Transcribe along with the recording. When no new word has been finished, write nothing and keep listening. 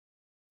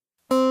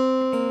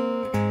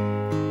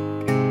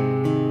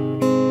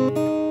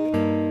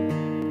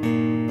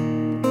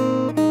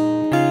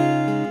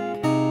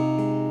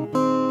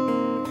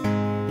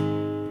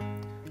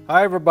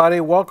Hi everybody,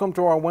 welcome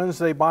to our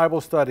Wednesday Bible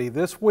study.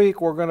 This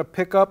week we're going to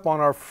pick up on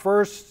our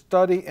first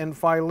study in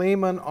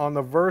Philemon on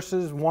the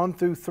verses 1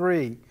 through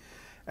 3.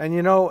 And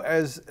you know,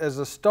 as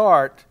a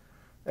start,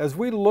 as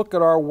we look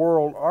at our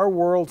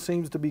world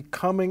seems to be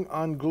coming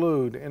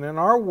unglued. And in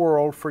our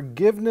world,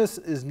 forgiveness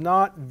is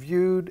not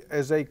viewed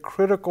as a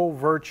critical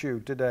virtue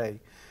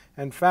today.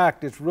 In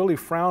fact, it's really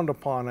frowned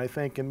upon, I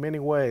think, in many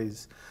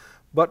ways.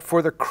 But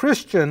for the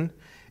Christian,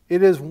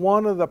 it is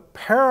one of the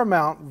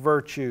paramount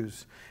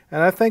virtues.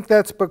 And I think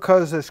that's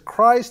because as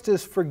Christ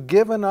has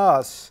forgiven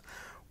us,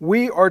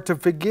 we are to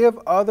forgive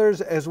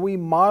others as we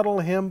model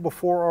Him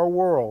before our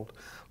world.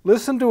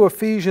 Listen to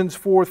Ephesians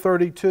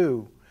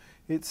 4:32.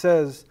 It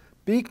says,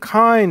 "Be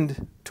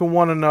kind to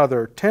one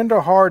another,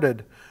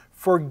 tender-hearted,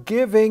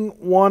 forgiving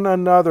one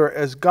another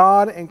as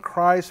God in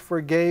Christ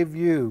forgave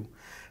you."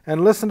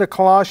 And listen to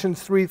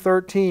Colossians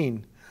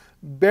 3:13.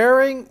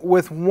 "Bearing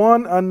with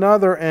one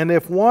another, and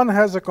if one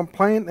has a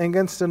complaint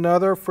against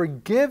another,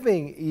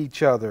 forgiving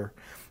each other.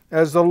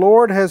 As the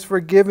Lord has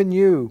forgiven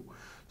you,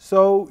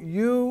 so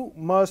you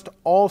must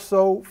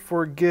also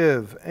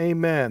forgive."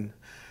 Amen.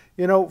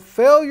 You know,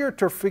 failure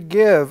to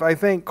forgive, I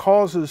think,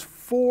 causes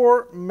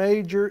four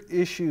major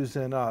issues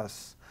in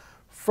us.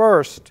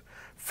 First,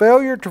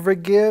 failure to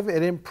forgive,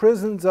 it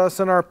imprisons us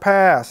in our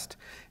past.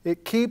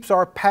 It keeps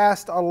our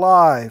past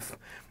alive.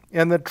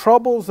 And the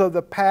troubles of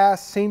the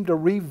past seem to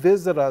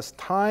revisit us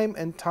time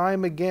and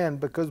time again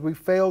because we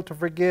fail to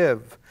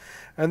forgive.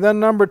 And then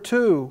number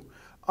two,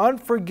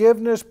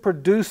 unforgiveness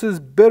produces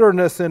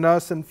bitterness in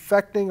us,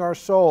 infecting our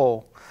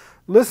soul.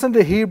 Listen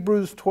to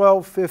Hebrews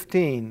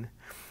 12:15.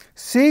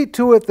 "See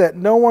to it that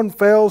no one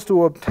fails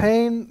to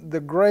obtain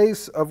the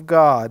grace of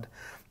God,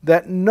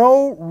 that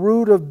no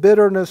root of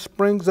bitterness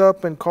springs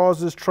up and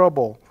causes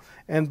trouble,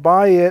 and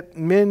by it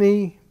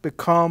many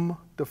become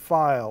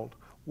defiled."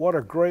 What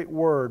a great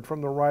word from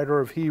the writer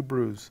of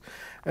Hebrews.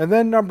 And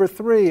then number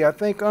three, I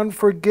think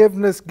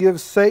unforgiveness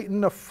gives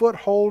Satan a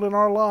foothold in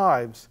our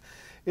lives.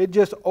 It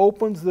just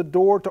opens the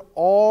door to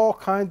all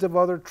kinds of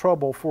other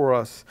trouble for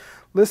us.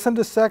 Listen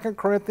to 2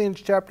 Corinthians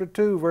chapter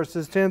 2,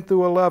 verses 10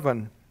 through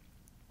 11.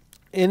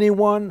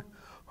 "Anyone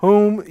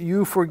whom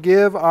you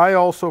forgive, I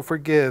also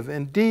forgive.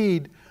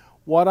 Indeed,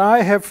 what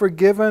I have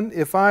forgiven,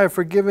 if I have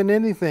forgiven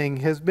anything,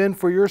 has been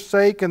for your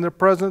sake in the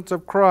presence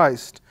of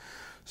Christ,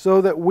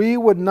 so that we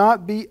would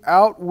not be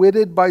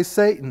outwitted by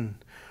Satan.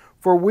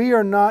 For we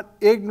are not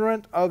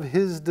ignorant of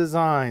his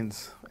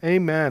designs."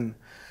 Amen.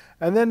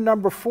 And then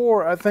number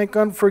four, I think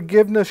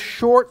unforgiveness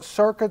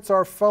short-circuits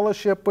our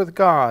fellowship with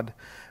God.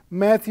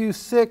 Matthew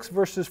 6,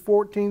 verses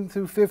 14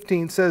 through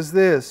 15 says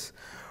this,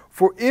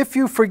 "For if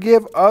you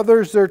forgive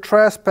others their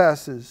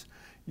trespasses,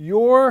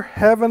 your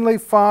heavenly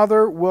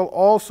Father will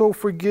also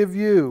forgive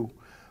you.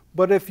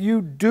 But if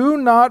you do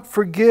not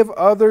forgive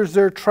others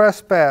their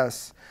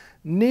trespass,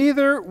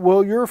 neither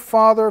will your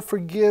Father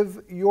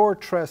forgive your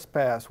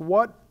trespass."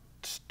 What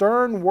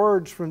stern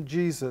words from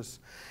Jesus.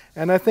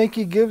 And I think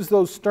He gives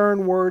those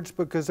stern words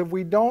because if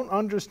we don't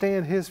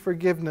understand His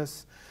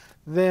forgiveness,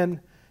 then,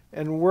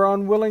 and we're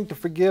unwilling to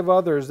forgive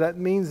others, that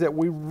means that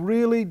we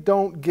really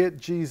don't get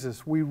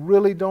Jesus. We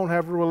really don't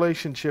have a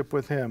relationship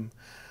with Him.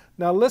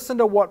 Now listen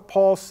to what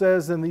Paul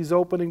says in these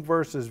opening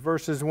verses,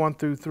 verses 1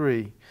 through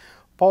 3.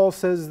 Paul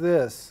says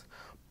this,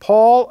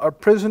 "Paul, a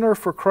prisoner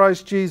for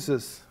Christ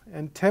Jesus,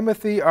 and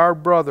Timothy, our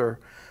brother,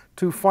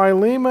 to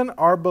Philemon,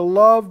 our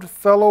beloved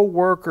fellow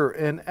worker,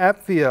 and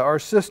Apphia, our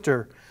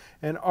sister,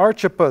 and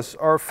Archippus,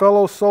 our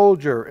fellow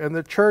soldier, and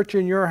the church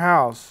in your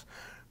house.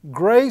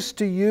 Grace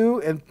to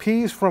you and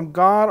peace from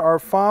God our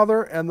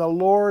Father and the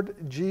Lord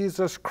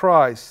Jesus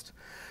Christ."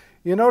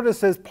 You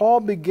notice as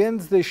Paul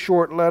begins this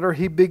short letter,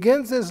 he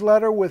begins his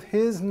letter with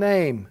his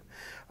name,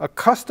 a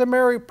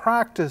customary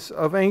practice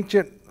of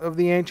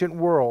the ancient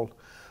world.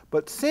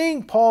 But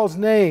seeing Paul's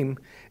name,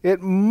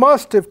 it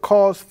must have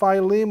caused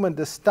Philemon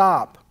to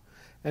stop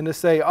and to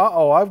say,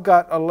 uh-oh, I've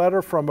got a letter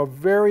from a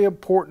very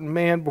important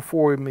man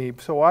before me,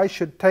 so I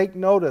should take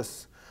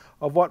notice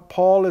of what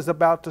Paul is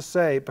about to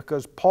say,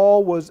 because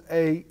Paul was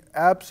an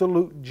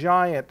absolute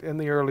giant in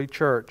the early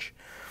church.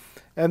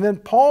 And then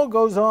Paul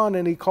goes on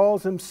and he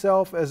calls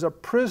himself as a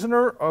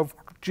prisoner of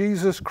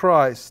Jesus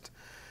Christ.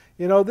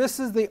 You know, this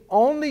is the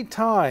only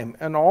time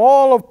in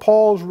all of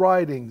Paul's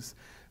writings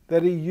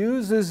that he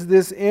uses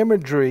this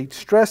imagery,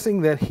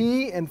 stressing that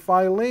he and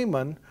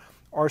Philemon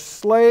are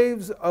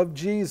slaves of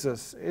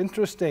Jesus.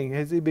 Interesting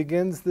as he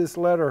begins this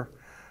letter,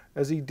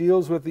 as he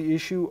deals with the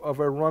issue of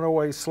a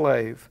runaway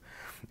slave.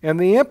 And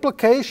the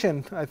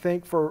implication, I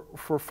think, for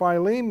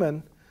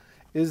Philemon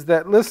is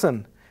that,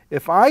 listen,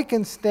 if I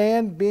can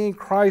stand being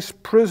Christ's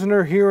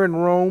prisoner here in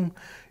Rome,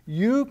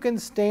 you can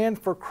stand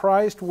for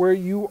Christ where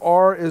you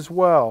are as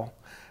well.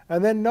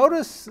 And then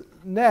notice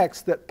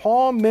next that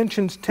Paul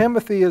mentions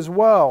Timothy as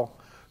well,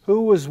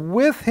 who was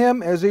with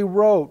him as he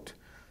wrote.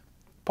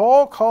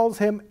 Paul calls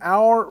him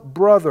our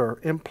brother,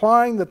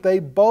 implying that they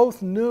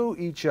both knew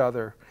each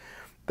other.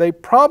 They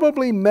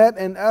probably met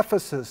in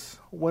Ephesus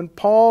when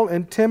Paul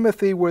and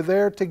Timothy were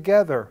there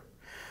together.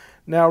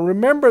 Now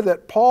remember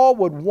that Paul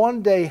would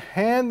one day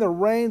hand the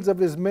reins of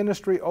his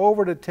ministry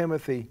over to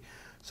Timothy.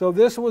 So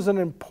this was an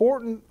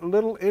important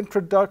little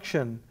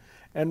introduction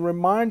and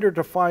reminder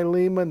to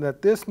Philemon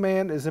that this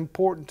man is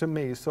important to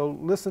me. So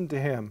listen to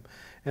him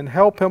and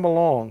help him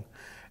along.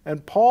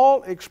 And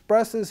Paul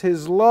expresses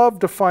his love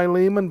to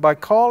Philemon by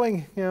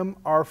calling him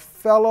our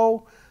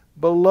fellow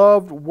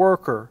beloved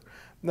worker.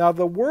 Now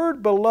the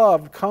word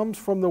beloved comes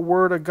from the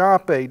word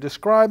agape,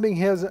 describing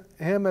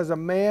him as a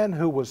man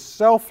who was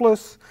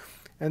selfless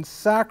and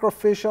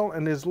sacrificial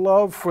in his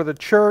love for the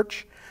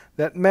church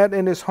that met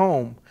in his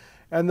home.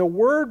 And the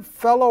word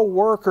fellow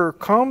worker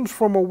comes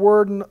from a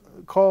word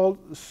called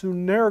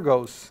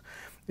synergos,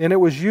 and it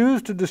was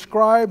used to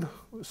describe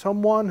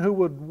someone who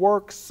would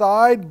work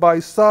side by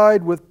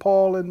side with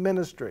Paul in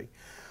ministry.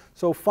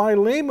 So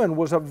Philemon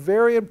was a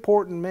very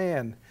important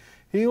man.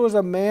 He was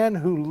a man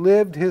who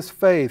lived his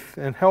faith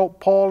and helped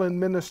Paul in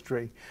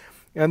ministry.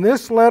 And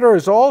this letter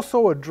is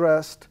also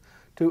addressed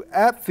to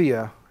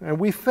Apphia, and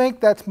we think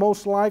that's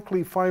most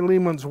likely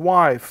Philemon's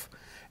wife,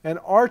 and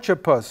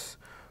Archippus,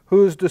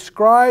 who is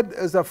described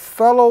as a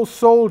fellow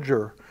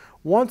soldier,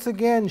 once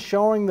again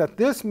showing that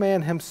this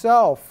man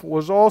himself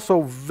was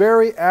also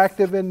very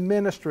active in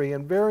ministry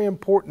and very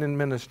important in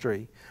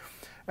ministry.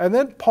 And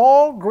then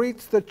Paul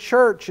greets the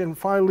church in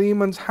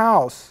Philemon's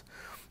house.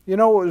 You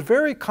know, it was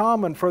very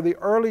common for the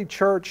early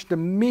church to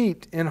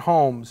meet in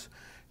homes.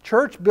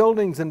 Church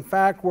buildings, in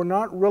fact, were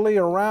not really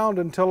around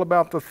until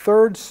about the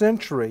 3rd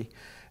century.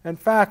 In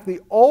fact, the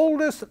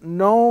oldest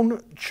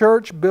known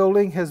church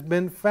building has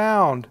been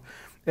found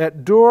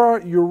at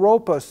Dura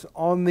Europos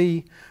on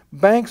the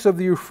banks of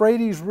the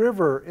Euphrates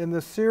River in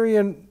the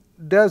Syrian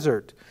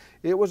desert.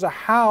 It was a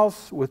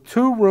house with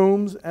 2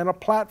 rooms and a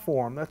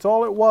platform. That's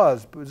all it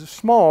was. It was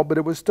small, but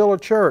it was still a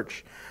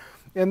church.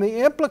 And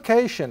the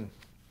implication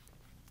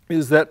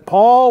is that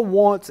Paul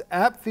wants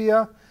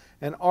Apphia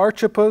and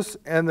Archippus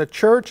and the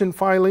church in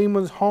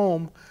Philemon's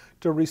home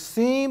to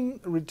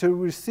receive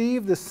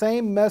the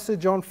same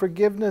message on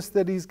forgiveness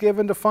that he's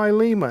given to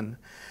Philemon.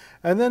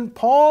 And then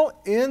Paul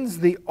ends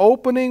the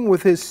opening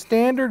with his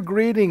standard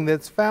greeting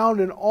that's found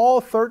in all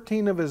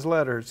 13 of his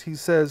letters. He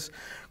says,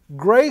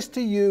 "Grace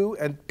to you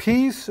and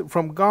peace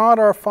from God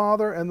our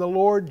Father and the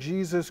Lord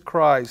Jesus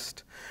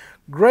Christ."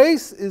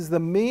 Grace is the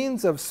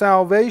means of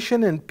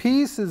salvation, and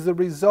peace is the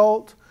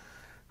result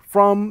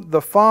from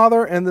the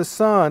Father and the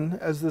Son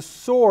as the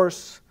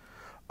source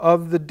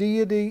of the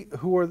deity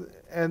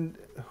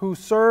who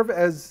serve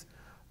as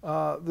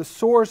the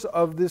source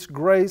of this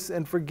grace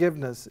and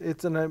forgiveness.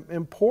 It's an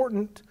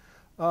important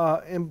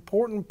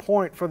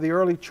point for the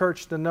early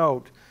church to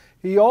note.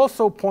 He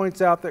also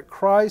points out that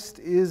Christ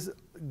is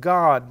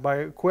God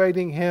by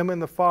equating him and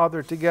the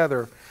Father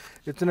together.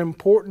 It's an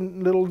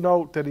important little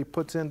note that he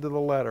puts into the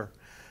letter.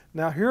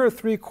 Now here are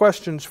 3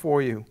 questions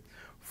for you.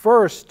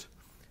 First,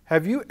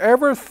 have you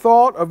ever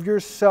thought of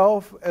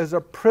yourself as a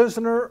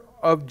prisoner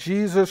of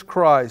Jesus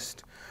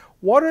Christ?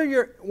 What are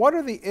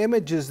the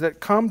images that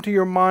come to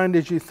your mind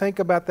as you think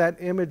about that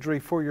imagery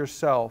for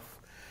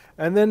yourself?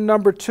 And then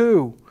number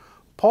 2,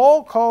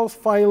 Paul calls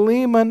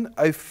Philemon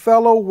a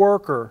fellow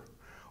worker.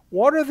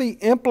 What are the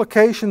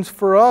implications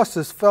for us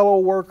as fellow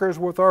workers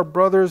with our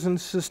brothers and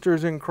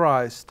sisters in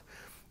Christ?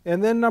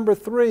 And then number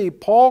 3,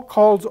 Paul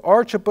calls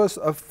Archippus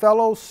a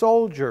fellow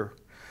soldier.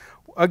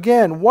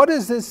 Again, what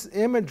is this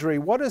imagery?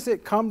 What does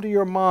it come to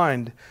your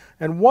mind?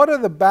 And what are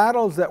the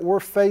battles that we're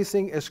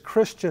facing as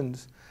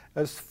Christians,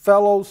 as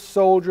fellow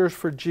soldiers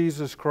for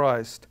Jesus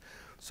Christ?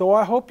 So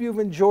I hope you've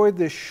enjoyed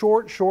this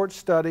short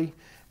study,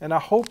 and I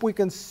hope we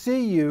can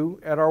see you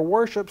at our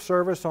worship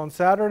service on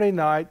Saturday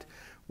night.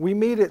 We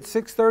meet at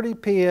 6:30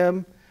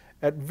 p.m.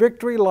 at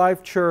Victory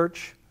Life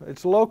Church.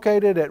 It's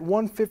located at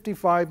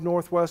 155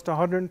 Northwest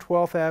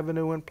 112th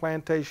Avenue in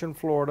Plantation,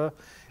 Florida.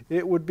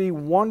 It would be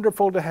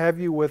wonderful to have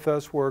you with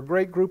us. We're a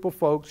great group of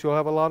folks. You'll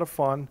have a lot of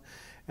fun,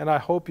 and I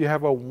hope you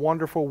have a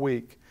wonderful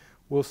week.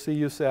 We'll see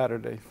you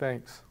Saturday.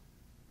 Thanks.